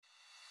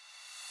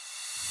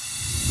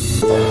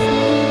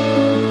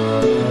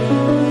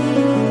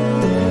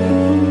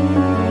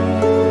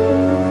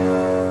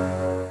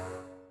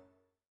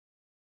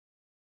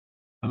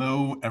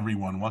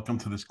Welcome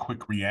to this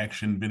quick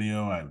reaction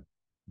video. I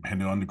had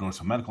to undergo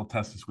some medical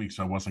tests this week,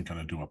 so I wasn't going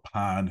to do a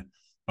pod,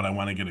 but I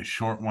want to get a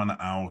short one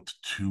out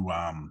to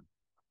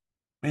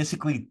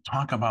basically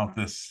talk about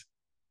the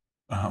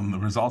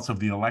results of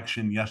the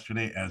election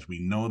yesterday as we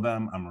know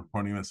them. I'm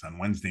recording this on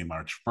Wednesday,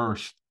 March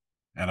 1st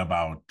at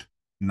about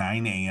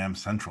 9 a.m.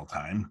 Central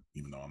Time,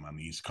 even though I'm on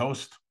the East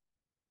Coast.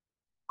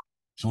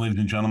 So, ladies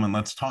and gentlemen,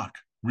 let's talk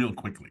real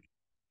quickly.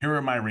 Here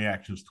are my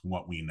reactions to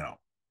what we know.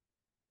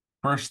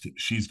 First,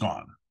 she's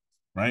gone,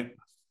 right?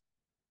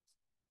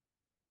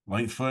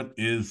 Lightfoot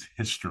is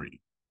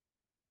history.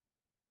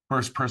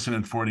 First person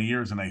in 40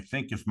 years. And I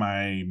think if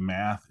my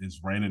math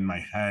is right in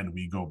my head,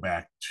 we go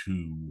back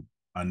to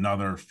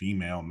another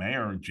female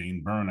mayor,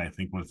 Jane Byrne, I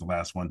think was the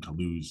last one to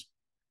lose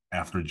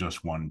after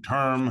just one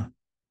term.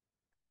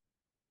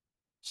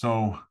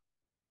 So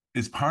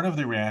is part of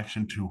the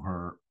reaction to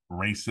her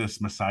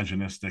racist,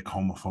 misogynistic,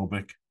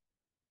 homophobic?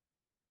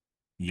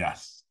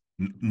 Yes,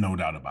 no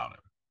doubt about it.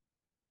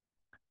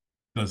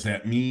 Does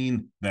that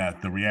mean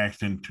that the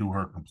reaction to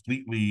her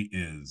completely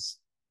is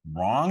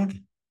wrong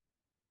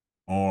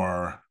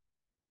or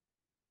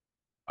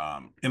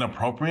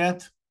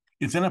inappropriate?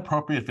 It's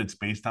inappropriate if it's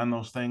based on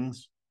those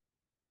things,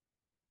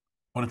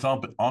 but it's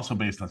also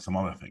based on some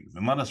other things.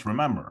 And let us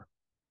remember,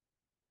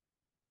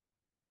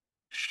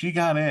 she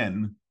got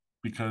in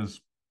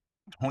because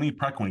Tony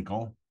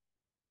Preckwinkle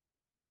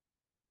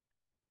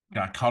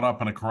got caught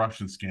up in a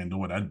corruption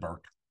scandal with Ed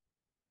Burke.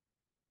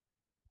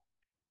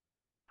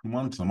 2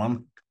 months, a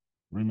month,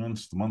 3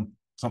 months, a month,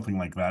 something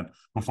like that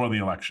before the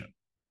election.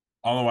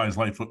 Otherwise,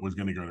 Lightfoot was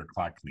going to get her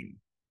clock clean.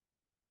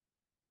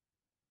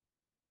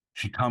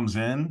 She comes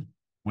in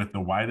with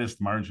the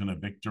widest margin of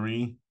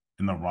victory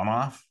in the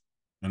runoff,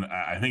 and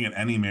I think in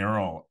any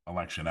mayoral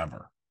election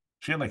ever.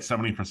 She had like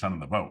 70% of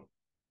the vote.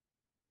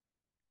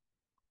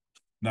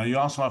 Now, you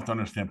also have to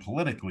understand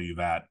politically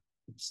that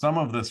some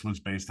of this was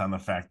based on the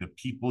fact that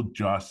people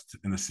just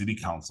in the city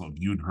council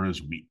viewed her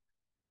as weak.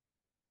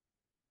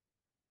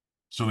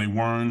 So they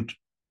weren't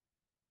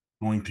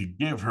going to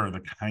give her the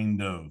kind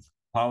of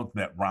clout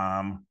that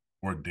Rahm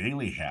or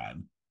Daley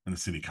had in the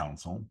city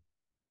council.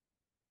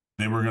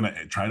 They were going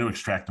to try to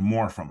extract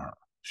more from her.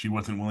 She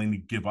wasn't willing to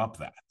give up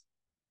that.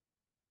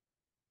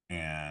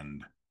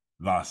 And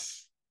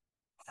thus,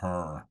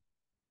 her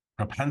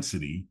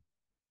propensity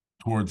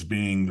towards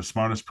being the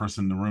smartest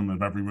person in the room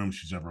of every room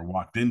she's ever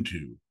walked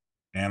into,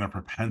 and a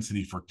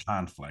propensity for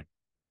conflict,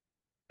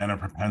 and a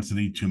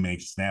propensity to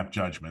make snap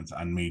judgments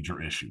on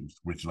major issues,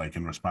 which, like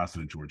in response to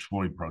the George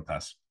Floyd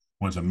protests,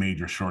 was a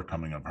major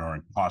shortcoming of her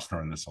and cost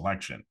her in this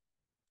election.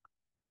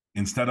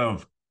 Instead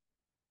of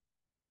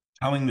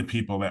telling the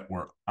people that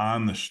were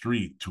on the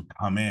street to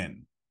come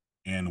in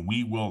and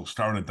we will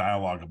start a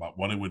dialogue about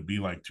what it would be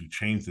like to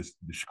change the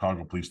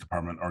Chicago Police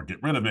Department or get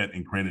rid of it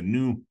and create a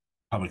new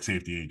public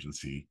safety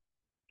agency.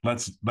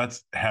 Let's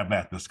have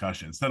that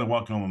discussion. Instead of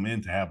welcoming them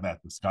in to have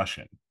that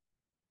discussion,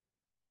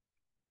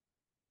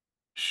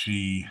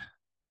 she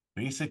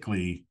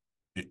basically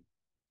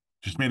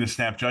just made a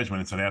snap judgment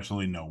and said,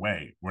 absolutely no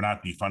way. We're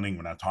not defunding.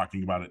 We're not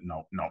talking about it.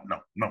 No, no, no,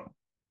 no.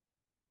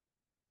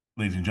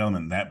 Ladies and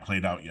gentlemen, that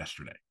played out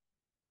yesterday.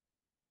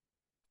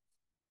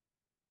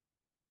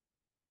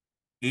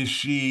 Is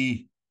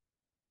she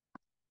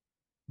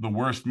the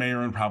worst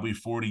mayor in probably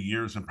 40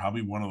 years and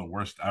probably one of the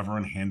worst ever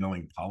in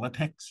handling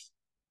politics?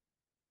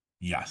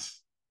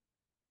 Yes.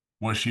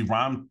 Was she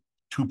Rahm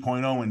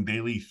 2.0 and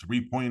Daley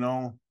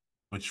 3.0,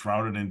 but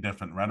shrouded in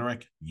different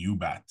rhetoric? You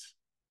bet.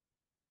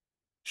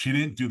 She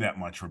didn't do that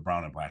much for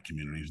brown and black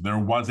communities. There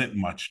wasn't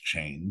much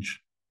change.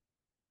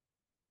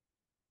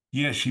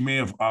 Yeah, she may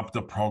have upped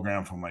the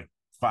program from like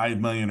 5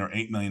 million or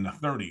 8 million to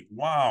 30.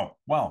 Wow.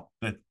 Well,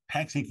 the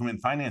tax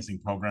increment financing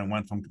program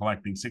went from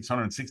collecting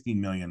 660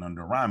 million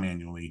under Rahm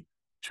annually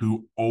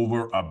to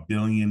over $1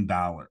 billion.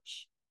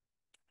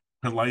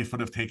 Could Lightfoot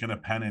have taken a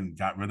pen and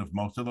got rid of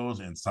most of those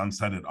and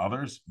sunsetted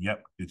others?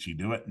 Yep. Did she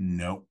do it?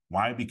 No.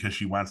 Why? Because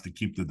she wants to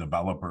keep the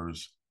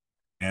developers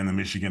and the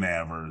Michigan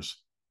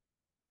Avers.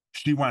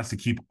 She wants to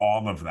keep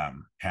all of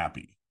them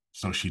happy.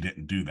 So she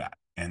didn't do that.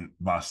 And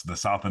thus the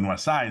South and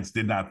West Sides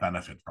did not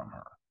benefit from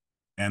her.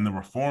 And the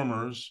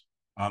reformers,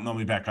 let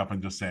me back up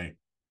and just say,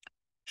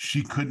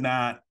 she could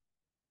not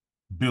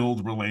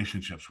build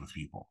relationships with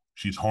people.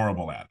 She's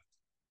horrible at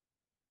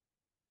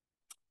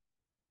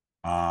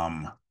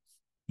it.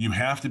 You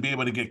have to be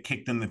able to get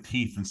kicked in the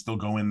teeth and still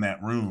go in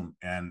that room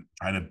and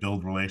try to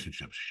build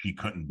relationships. She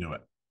couldn't do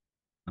it.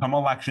 Come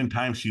election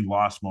time, she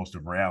lost most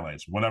of her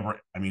allies.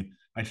 Whatever, I mean,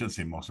 I should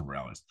say most of her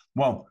allies.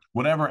 Well,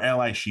 whatever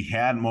allies she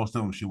had, most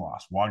of them she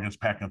lost. Wagen's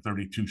Pack and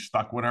 32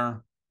 stuck with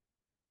her.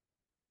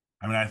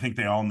 I mean, I think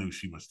they all knew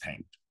she was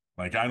tanked.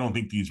 Like, I don't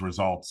think these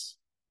results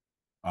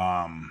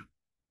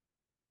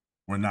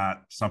were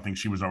not something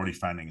she was already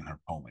finding in her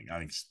polling.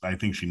 I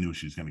think she knew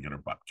she was going to get her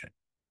butt kicked.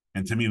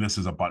 And to me, this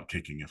is a butt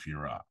kicking if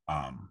you're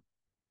an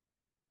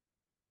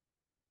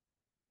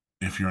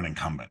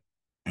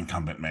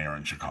incumbent mayor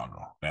in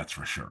Chicago. That's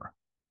for sure.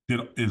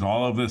 Is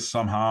all of this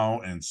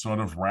somehow and sort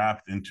of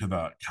wrapped into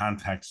the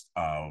context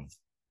of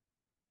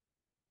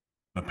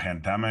the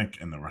pandemic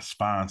and the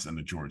response and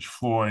the George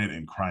Floyd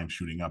and crime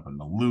shooting up in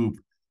the Loop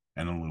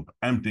and the Loop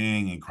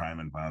emptying and crime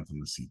and violence in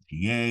the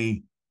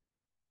CTA,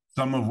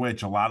 some of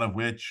which, a lot of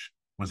which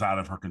was out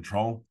of her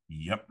control.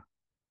 Yep.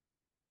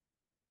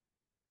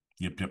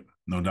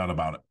 No doubt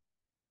about it.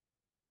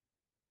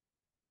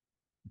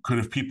 Could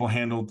have people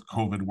handled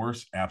COVID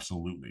worse?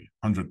 Absolutely.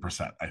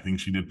 100%. I think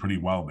she did pretty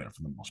well there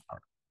for the most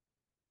part.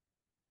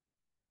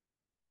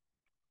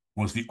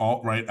 Was the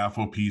alt-right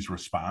FOP's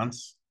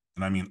response,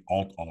 and I mean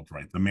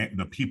alt-right,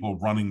 the people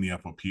running the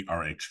FOP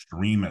are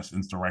extremists,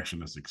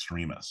 insurrectionist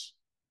extremists.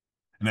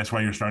 And that's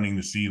why you're starting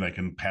to see, like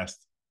in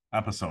past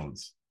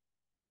episodes,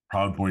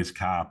 Proud Boys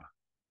cop,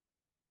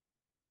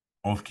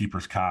 Oath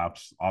Keepers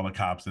cops, all the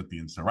cops at the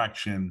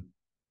insurrection.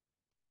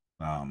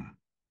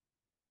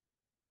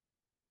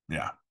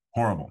 Yeah,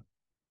 horrible.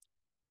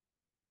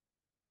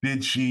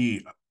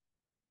 Is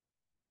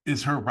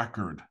her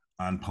record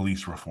on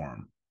police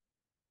reform,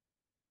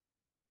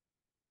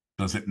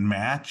 does it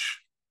match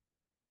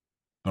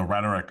the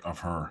rhetoric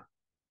of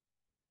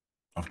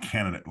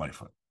candidate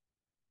Lightfoot?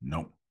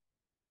 Nope.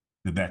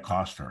 Did that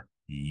cost her?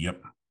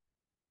 Yep.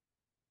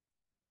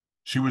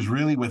 She was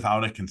really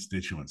without a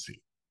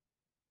constituency.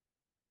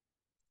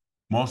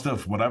 Most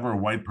of whatever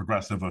white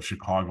progressive of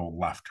Chicago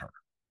left her.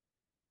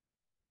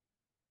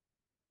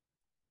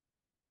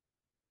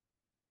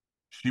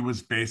 She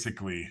was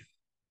basically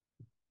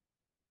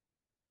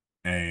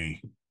a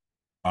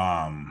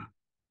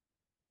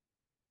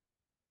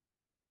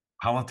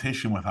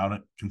politician without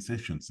a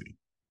constituency.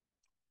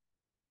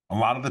 A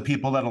lot of the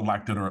people that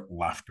elected her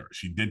left her.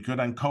 She did good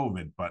on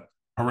COVID, but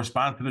her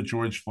response to the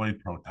George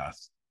Floyd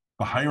protests,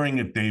 the hiring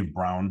of Dave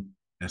Brown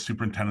as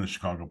superintendent of the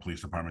Chicago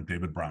Police Department,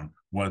 David Brown,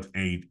 was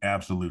an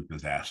absolute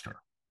disaster.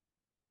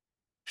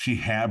 She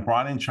had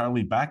brought in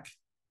Charlie Beck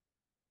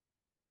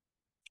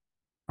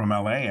from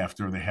LA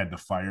after they had to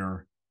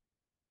fire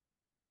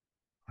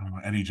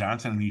Eddie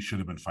Johnson, and he should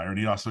have been fired.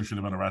 He also should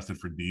have been arrested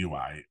for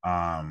DUI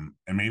and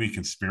maybe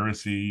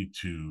conspiracy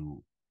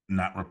to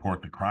not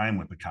report the crime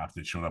with the cops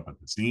that showed up at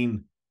the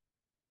scene.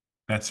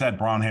 That said,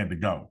 Brown had to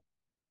go.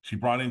 She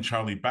brought in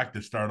Charlie Beck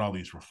to start all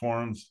these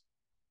reforms.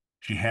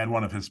 She had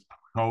one of his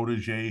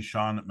proteges,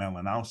 Sean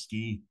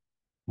Malinowski,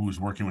 who was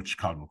working with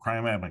Chicago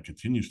Crime Lab and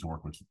continues to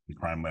work with the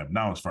Crime Lab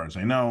now, as far as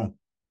I know.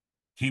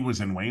 He was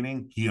in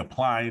waiting. He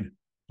applied.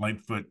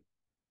 Lightfoot,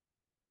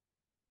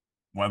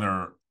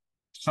 whether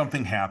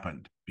something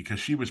happened, because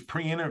she was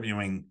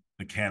pre-interviewing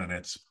the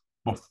candidates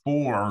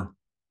before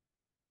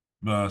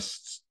the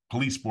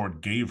police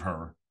board gave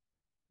her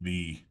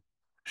the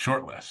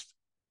shortlist.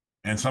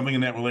 And something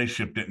in that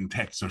relationship didn't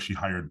tick, so she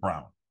hired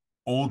Brown.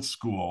 Old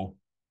school,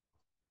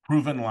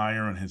 proven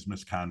liar in his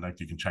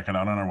misconduct. You can check it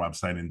out on our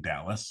website in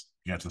Dallas.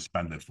 He got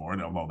suspended for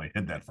it, although they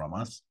hid that from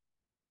us.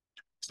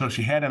 So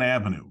she had an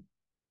avenue.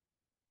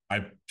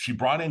 She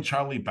brought in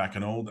Charlie Beck,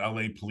 an old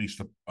LA police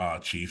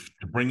chief,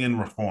 to bring in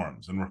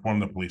reforms and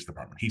reform the police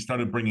department. He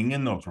started bringing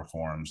in those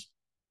reforms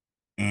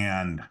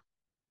and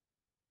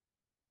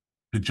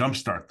to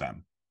jumpstart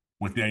them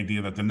with the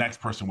idea that the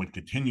next person would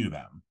continue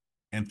them.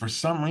 And for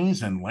some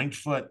reason,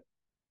 Lightfoot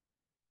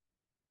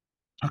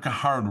took a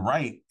hard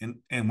right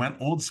and went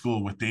old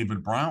school with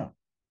David Brown.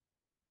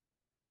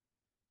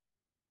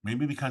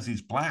 Maybe because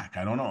he's black.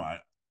 I don't know.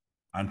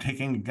 I'm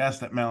taking a guess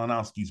that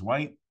Malinowski's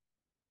white.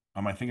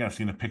 I think I've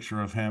seen a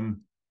picture of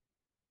him.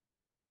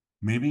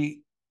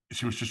 Maybe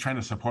she was just trying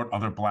to support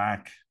other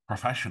black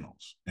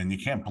professionals, and you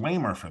can't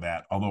blame her for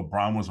that, although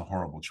Brown was a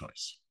horrible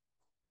choice.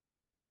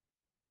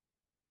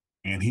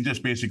 And he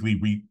just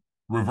basically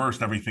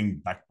reversed everything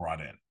Beck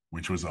brought in,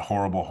 which was a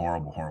horrible,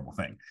 horrible, horrible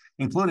thing,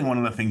 including one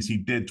of the things he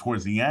did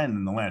towards the end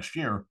in the last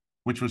year,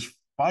 which was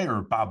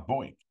fire Bob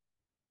Boyd,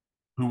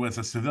 who was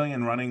a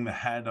civilian running the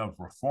head of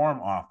reform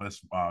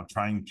office,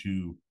 trying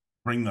to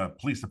bring the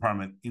police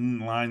department in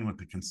line with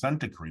the consent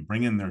decree,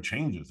 bring in their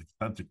changes, the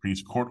consent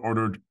decree's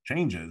court-ordered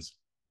changes.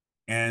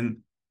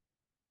 And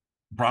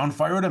Brown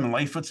fired him and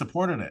Lightfoot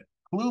supported it.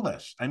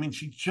 Clueless. I mean,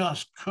 she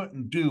just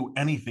couldn't do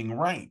anything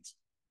right.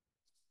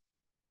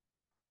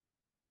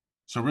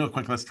 So real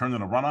quick, let's turn to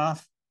the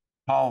runoff.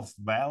 Paul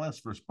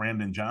Vallas versus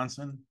Brandon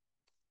Johnson.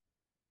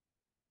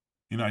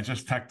 I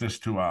just texted this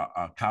to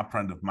a cop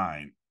friend of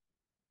mine.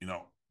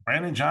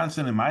 Brandon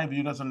Johnson, in my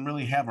view, doesn't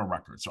really have a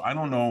record. So I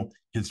don't know.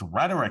 His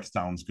rhetoric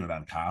sounds good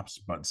on cops,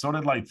 but so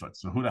did Lightfoot.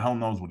 So who the hell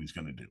knows what he's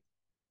going to do?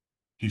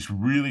 He's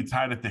really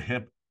tied at the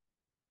hip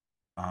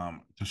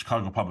to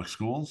Chicago Public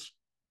Schools.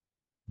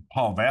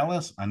 Paul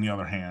Vallas, on the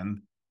other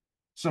hand,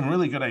 some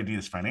really good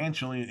ideas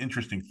financially,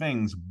 interesting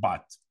things,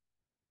 but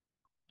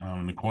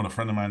to quote a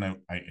friend of mine,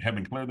 I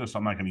haven't cleared this, so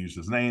I'm not going to use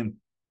his name,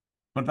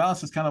 but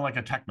Vallas is kind of like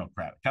a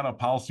technocrat, kind of a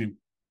policy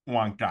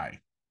wonk guy,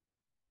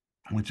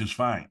 which is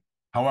fine.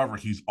 However,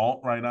 he's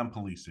alt-right on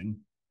policing,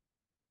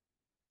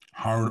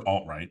 hard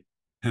alt-right.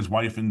 His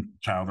wife and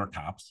child are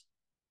cops.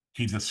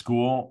 He's a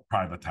school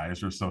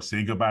privatizer, so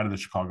say goodbye to the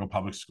Chicago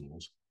Public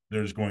Schools.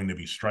 There's going to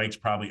be strikes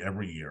probably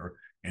every year,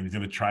 and he's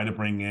going to try to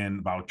bring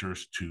in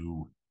vouchers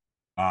to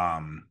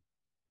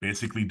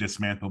basically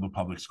dismantle the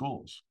public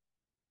schools.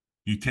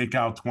 You take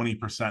out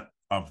 20%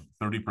 of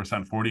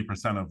 30%,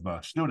 40% of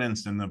the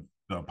students in the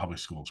public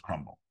schools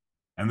crumble.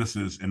 And this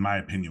is, in my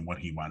opinion, what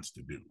he wants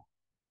to do.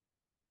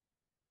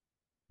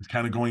 It's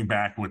kind of going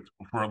back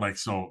for like,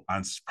 so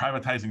on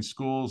privatizing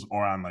schools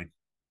or on like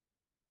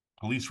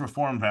police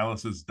reform,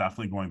 Vallas is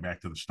definitely going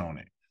back to the Stone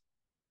Age.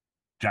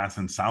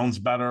 Johnson sounds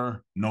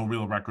better, no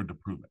real record to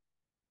prove it.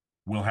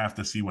 We'll have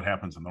to see what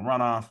happens in the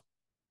runoff.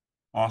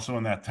 Also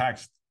in that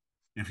text,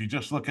 if you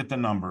just look at the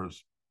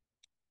numbers,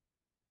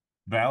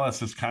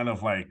 Vallas is kind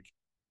of like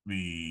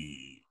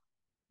the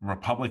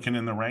Republican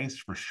in the race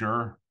for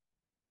sure.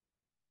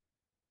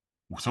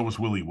 So was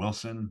Willie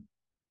Wilson.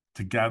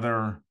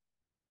 Together,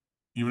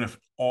 even if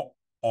all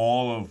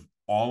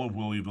of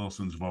Willie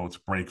Wilson's votes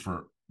break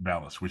for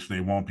Vallas, which they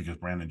won't because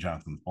Brandon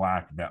Johnson's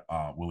black,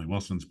 Willie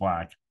Wilson's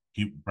black,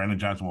 Brandon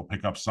Johnson will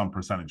pick up some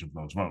percentage of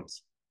those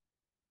votes.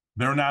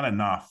 They're not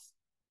enough.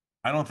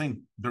 I don't think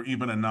they're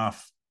even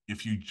enough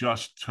if you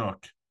just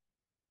took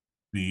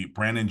the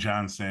Brandon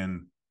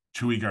Johnson,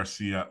 Chuy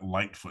Garcia,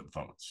 Lightfoot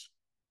votes.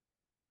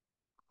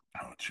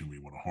 Oh,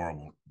 Chuy, what a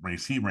horrible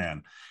race he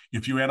ran.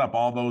 If you add up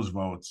all those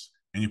votes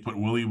and you put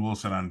Willie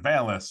Wilson on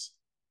Vallas,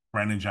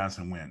 Brandon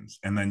Johnson wins.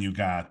 And then you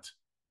got,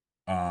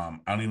 I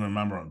don't even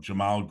remember,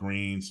 Jamal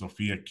Green,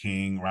 Sophia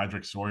King,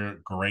 Roderick Sawyer.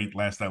 Great.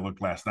 Last I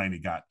looked last night, he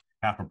got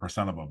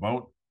 0.5% of a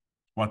vote.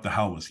 What the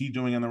hell was he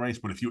doing in the race?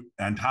 But if you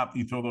on top,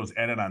 you throw those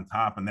added on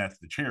top, and that's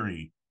the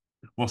cherry.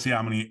 We'll see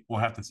how many.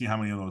 We'll have to see how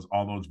many of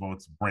all those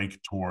votes break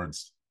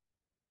towards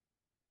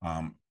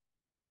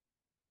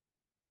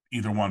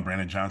either one,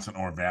 Brandon Johnson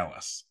or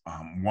Vallas.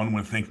 One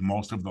would think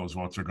most of those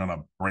votes are going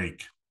to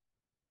break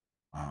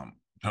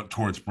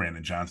towards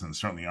Brandon Johnson.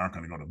 Certainly aren't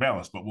going to go to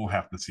Vallas, but we'll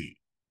have to see.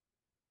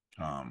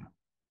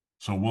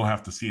 So we'll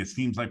have to see. It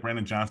seems like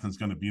Brandon Johnson is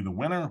going to be the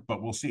winner,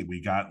 but we'll see.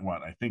 We got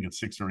I think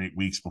it's 6 or 8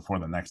 weeks before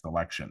the next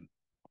election.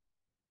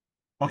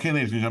 Okay,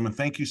 ladies and gentlemen,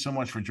 thank you so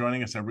much for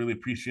joining us. I really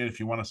appreciate it. If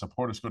you want to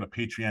support us, go to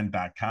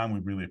patreon.com. We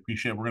really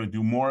appreciate it. We're going to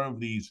do more of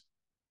these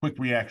quick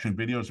reaction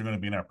videos. Are going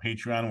to be in our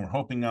Patreon. We're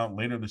hoping out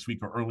later this week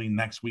or early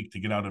next week to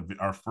get out of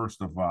our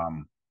first of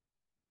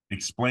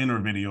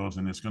explainer videos,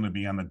 and it's going to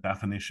be on the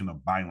definition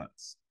of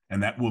violence.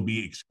 And that will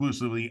be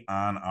exclusively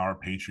on our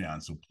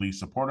Patreon. So please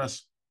support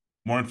us.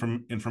 More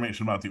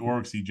information about the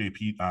org,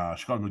 CJP,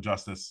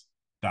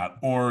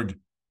 ChicagoJustice.org.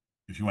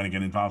 If you want to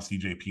get involved,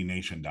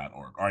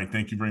 cjpnation.org. All right,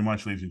 thank you very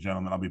much, ladies and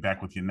gentlemen. I'll be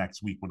back with you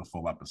next week with a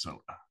full episode.